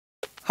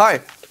Hi,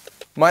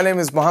 my name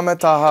is Mohammed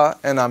Taha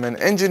and I'm an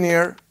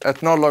engineer at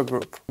Norlock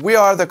Group. We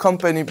are the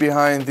company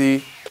behind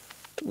the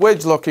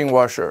wedge-locking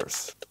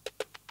washers.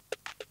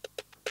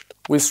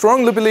 We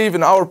strongly believe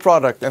in our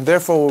product and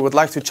therefore we would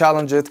like to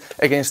challenge it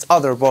against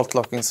other bolt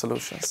locking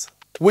solutions.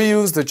 We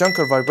use the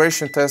Junker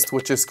vibration test,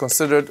 which is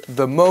considered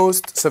the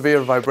most severe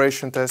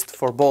vibration test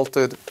for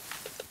bolted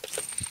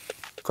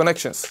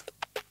connections.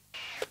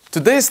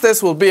 Today's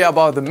test will be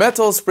about the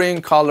metal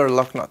spring collar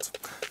lock nut.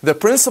 The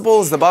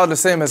principle is about the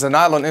same as a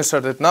nylon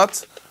inserted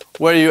nut,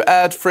 where you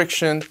add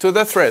friction to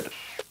the thread.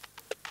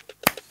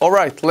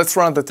 Alright, let's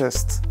run the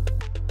test.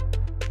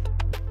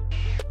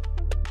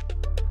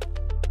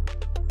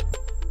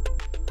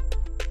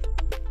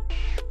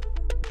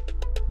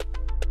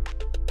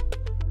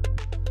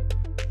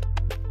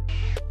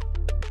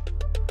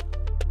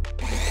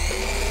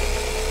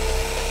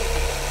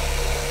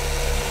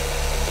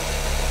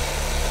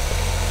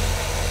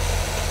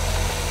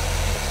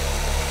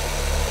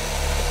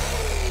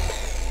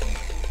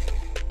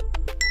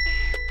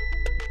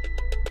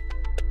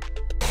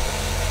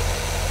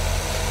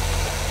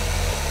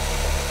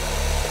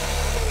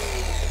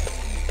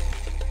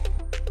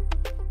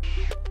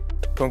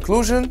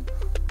 Conclusion?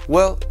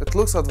 Well, it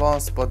looks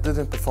advanced but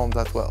didn't perform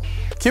that well.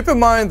 Keep in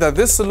mind that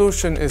this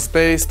solution is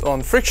based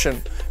on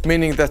friction,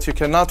 meaning that you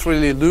cannot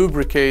really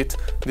lubricate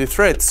the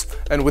threads.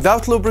 And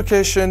without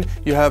lubrication,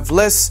 you have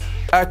less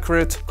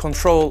accurate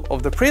control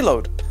of the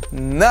preload.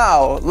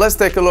 Now, let's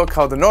take a look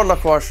how the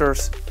Norlock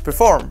washers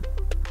perform.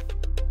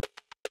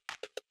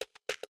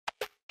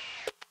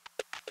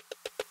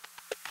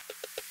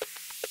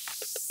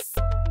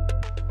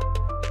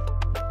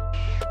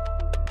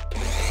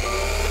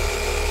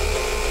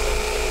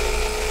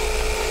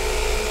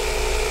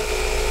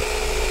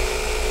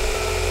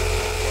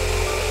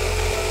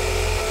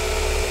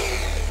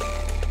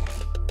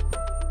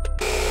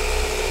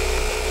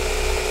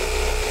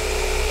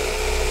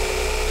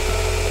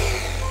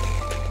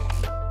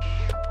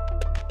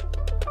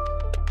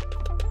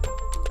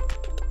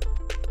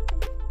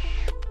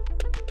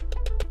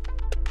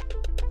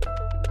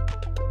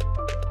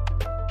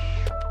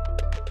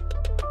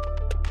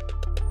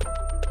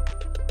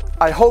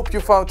 I hope you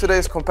found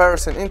today's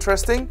comparison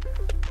interesting.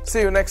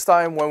 See you next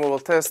time when we will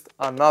test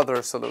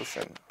another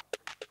solution.